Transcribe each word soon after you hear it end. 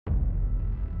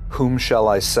"Whom shall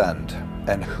I send,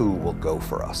 and who will go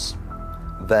for us?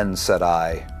 Then said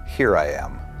I, Here I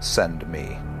am, send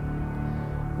me."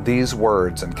 These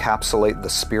words encapsulate the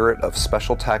spirit of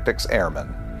Special Tactics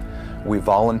Airmen. We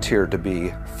volunteer to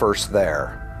be first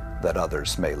there, that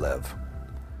others may live.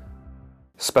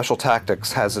 Special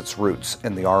Tactics has its roots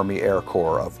in the Army Air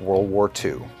Corps of World War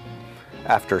II.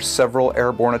 After several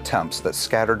airborne attempts that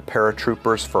scattered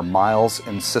paratroopers for miles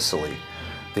in Sicily,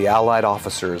 the Allied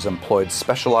officers employed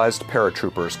specialized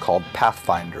paratroopers called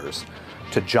pathfinders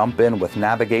to jump in with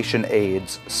navigation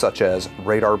aids such as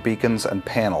radar beacons and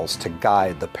panels to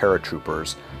guide the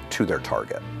paratroopers to their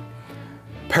target.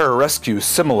 Pararescue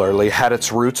similarly had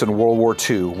its roots in World War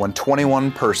II when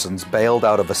 21 persons bailed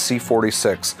out of a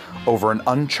C-46 over an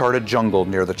uncharted jungle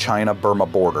near the China-Burma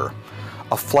border.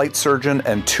 A flight surgeon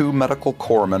and 2 medical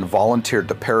corpsmen volunteered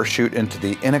to parachute into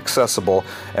the inaccessible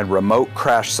and remote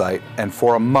crash site and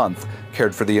for a month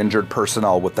cared for the injured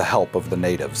personnel with the help of the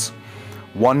natives.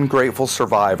 One grateful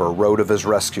survivor wrote of his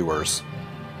rescuers,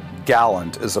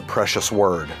 "Gallant is a precious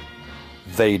word.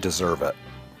 They deserve it."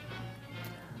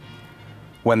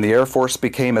 When the Air Force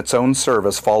became its own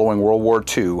service following World War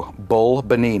II, Bull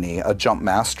Benini, a jump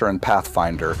master and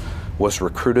pathfinder, was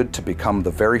recruited to become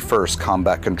the very first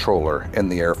combat controller in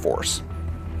the Air Force.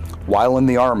 While in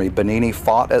the Army, Benini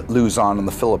fought at Luzon in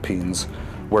the Philippines,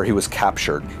 where he was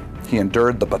captured. He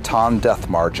endured the Bataan Death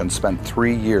March and spent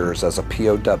 3 years as a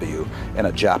POW in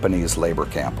a Japanese labor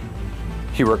camp.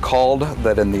 He recalled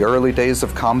that in the early days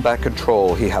of combat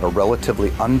control, he had a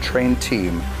relatively untrained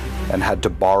team and had to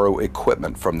borrow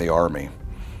equipment from the Army.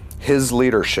 His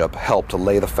leadership helped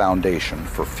lay the foundation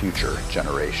for future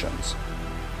generations.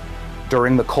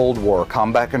 During the Cold War,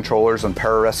 combat controllers and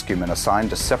pararescuemen assigned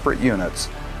to separate units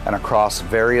and across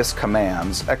various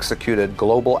commands executed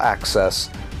global access,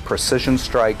 precision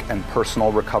strike, and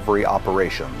personal recovery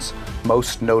operations,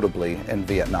 most notably in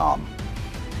Vietnam.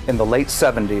 In the late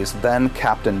 70s, then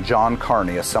Captain John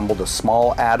Carney assembled a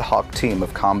small ad hoc team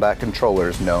of combat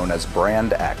controllers known as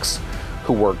Brand X,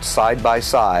 who worked side by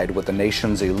side with the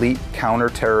nation's elite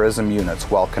counterterrorism units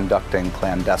while conducting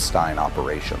clandestine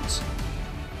operations.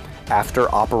 After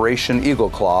Operation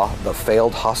Eagle Claw, the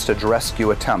failed hostage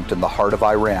rescue attempt in the heart of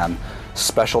Iran,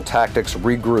 Special Tactics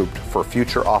regrouped for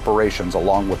future operations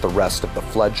along with the rest of the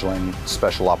fledgling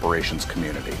Special Operations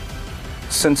community.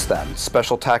 Since then,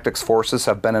 Special Tactics forces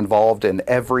have been involved in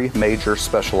every major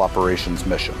Special Operations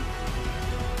mission.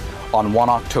 On 1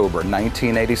 October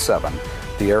 1987,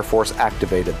 the Air Force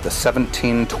activated the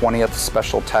 1720th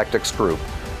Special Tactics Group,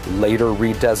 later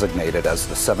redesignated as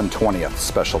the 720th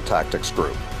Special Tactics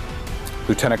Group.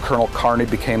 Lieutenant Colonel Carney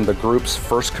became the group's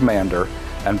first commander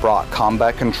and brought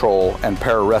combat control and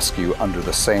pararescue under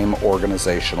the same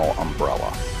organizational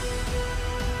umbrella.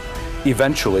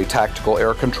 Eventually, Tactical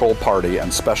Air Control Party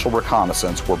and Special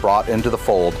Reconnaissance were brought into the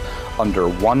fold under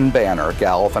one banner,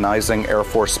 galvanizing Air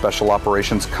Force Special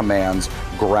Operations Command's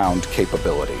ground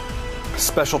capability.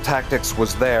 Special Tactics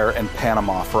was there in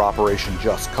Panama for Operation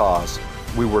Just Cause.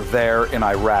 We were there in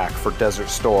Iraq for Desert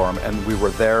Storm, and we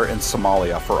were there in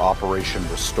Somalia for Operation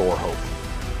Restore Hope.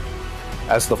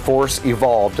 As the force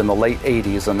evolved in the late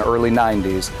 80s and early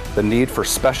 90s, the need for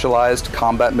specialized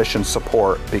combat mission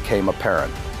support became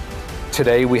apparent.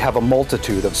 Today, we have a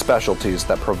multitude of specialties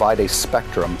that provide a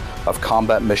spectrum of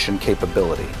combat mission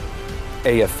capability.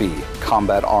 AFE,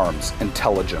 combat arms,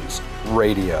 intelligence,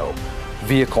 radio,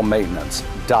 vehicle maintenance,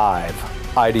 dive,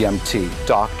 IDMT,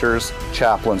 doctors,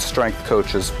 chaplains, strength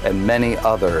coaches, and many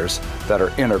others that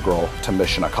are integral to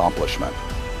mission accomplishment.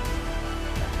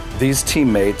 These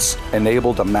teammates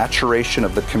enabled a maturation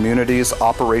of the community's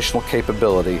operational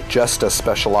capability, just as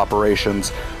Special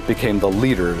Operations became the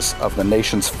leaders of the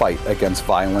nation's fight against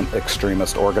violent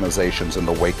extremist organizations in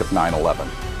the wake of 9/11.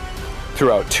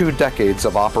 Throughout 2 decades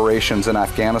of operations in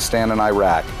Afghanistan and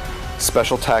Iraq,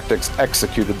 Special Tactics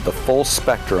executed the full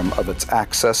spectrum of its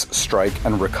access, strike,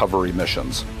 and recovery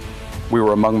missions. We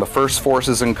were among the first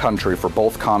forces in country for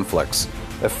both conflicts,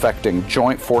 effecting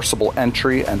joint forcible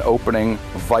entry and opening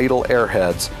vital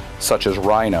airheads such as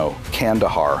Rhino,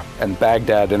 Kandahar, and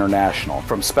Baghdad International.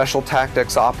 From Special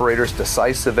Tactics operators'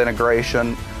 decisive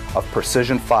integration of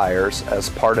precision fires as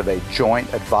part of a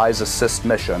joint advise-assist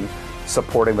mission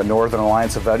supporting the Northern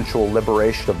Alliance's eventual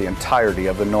liberation of the entirety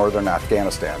of the northern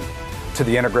Afghanistan, to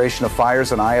the integration of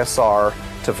fires and ISR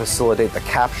to facilitate the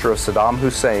capture of Saddam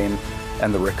Hussein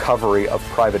and the recovery of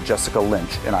Private Jessica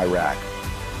Lynch in Iraq,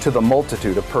 to the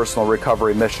multitude of personal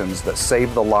recovery missions that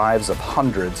saved the lives of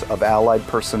hundreds of Allied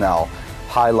personnel,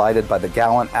 highlighted by the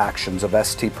gallant actions of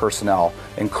ST personnel,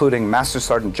 including Master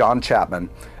Sergeant John Chapman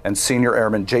and Senior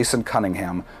Airman Jason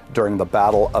Cunningham during the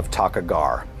Battle of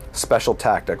Takagar. special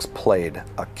tactics played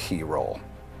a key role.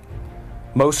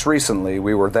 Most recently,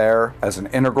 we were there as an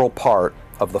integral part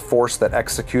of the force that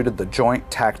executed the joint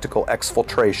tactical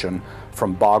exfiltration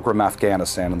from Bagram,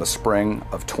 Afghanistan in the spring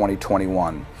of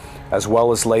 2021, as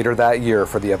well as later that year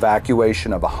for the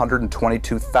evacuation of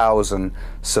 122,000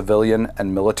 civilian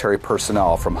and military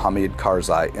personnel from Hamid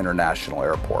Karzai International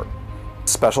Airport.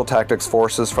 Special Tactics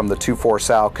forces from the 2-4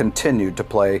 SAL continued to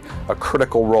play a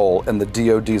critical role in the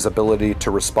DoD's ability to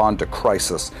respond to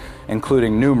crisis,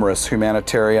 including numerous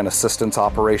humanitarian assistance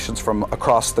operations from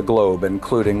across the globe,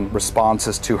 including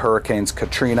responses to Hurricanes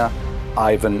Katrina,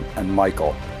 Ivan, and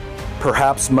Michael.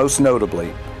 Perhaps most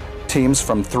notably, teams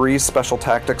from 3 Special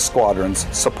Tactics squadrons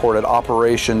supported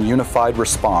Operation Unified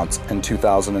Response in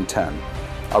 2010.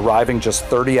 Arriving just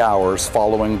 30 hours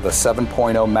following the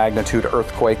 7.0 magnitude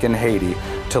earthquake in Haiti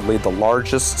to lead the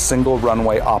largest single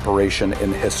runway operation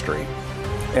in history.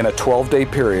 In a 12-day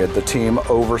period, the team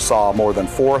oversaw more than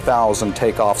 4,000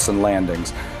 takeoffs and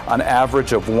landings, an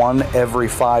average of 1 every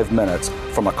 5 minutes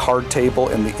from a card table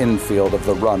in the infield of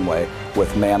the runway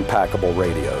with man-packable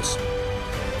radios.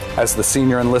 As the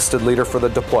senior enlisted leader for the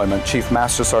deployment, Chief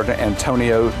Master Sergeant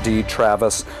Antonio D.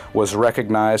 Travis was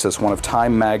recognized as one of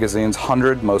Time magazine's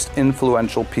 100 most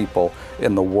influential people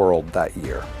in the world that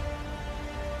year.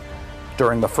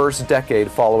 During the first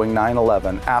decade following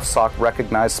 9/11, AFSOC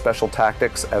recognized Special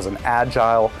Tactics as an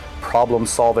agile,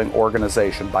 problem-solving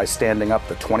organization by standing up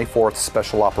the 24th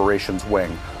Special Operations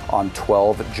Wing on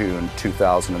 12 June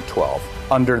 2012,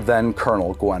 under then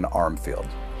Colonel Gwen Armfield.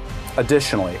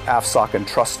 Additionally, AFSOC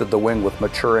entrusted the wing with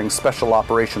maturing Special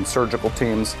Operations surgical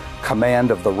teams,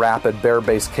 command of the rapid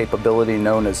bear-based capability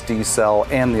known as D-Cell,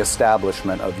 and the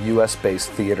establishment of U.S.-based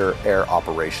Theater Air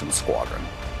Operations Squadron.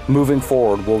 Moving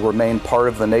forward, we'll remain part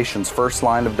of the nation's first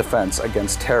line of defense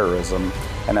against terrorism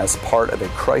and as part of a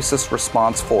crisis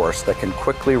response force that can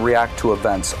quickly react to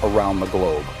events around the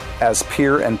globe. As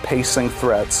peer and pacing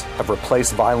threats have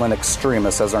replaced violent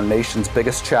extremists as our nation's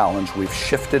biggest challenge, we've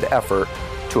shifted effort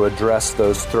to address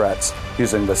those threats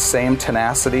using the same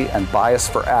tenacity and bias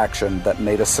for action that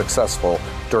made us successful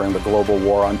during the global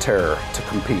war on terror to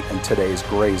compete in today's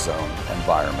gray zone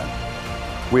environment.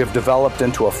 We have developed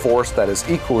into a force that is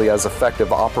equally as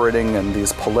effective operating in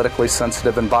these politically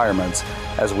sensitive environments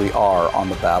as we are on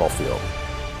the battlefield.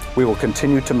 We will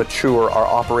continue to mature our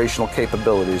operational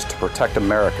capabilities to protect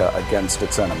America against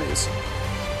its enemies.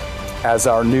 As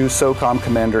our new SOCOM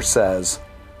commander says,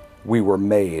 we were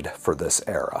made for this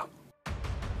era.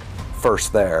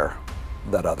 First there,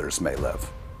 that others may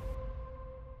live.